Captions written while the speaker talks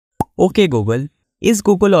Okay Google, is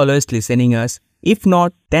Google always listening us? If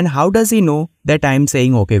not, then how does he know that I am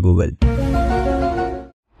saying okay Google?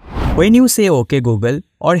 When you say okay Google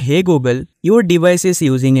or hey Google, your device is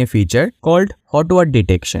using a feature called hot word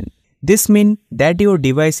detection. This means that your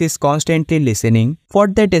device is constantly listening for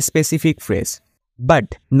that specific phrase,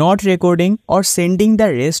 but not recording or sending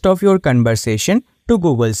the rest of your conversation to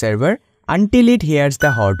Google server until it hears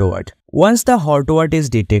the hot word. Once the hot word is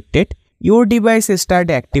detected, your device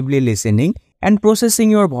starts actively listening and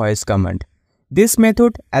processing your voice command. This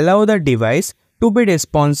method allows the device to be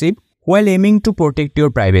responsive while aiming to protect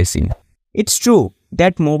your privacy. It's true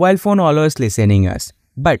that mobile phone always listening us,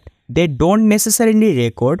 but they don't necessarily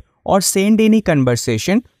record or send any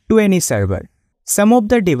conversation to any server. Some of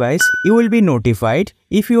the device you will be notified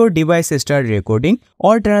if your device start recording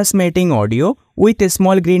or transmitting audio with a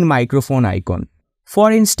small green microphone icon. For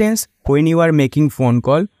instance, when you are making phone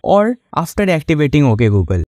call or after activating OK Google.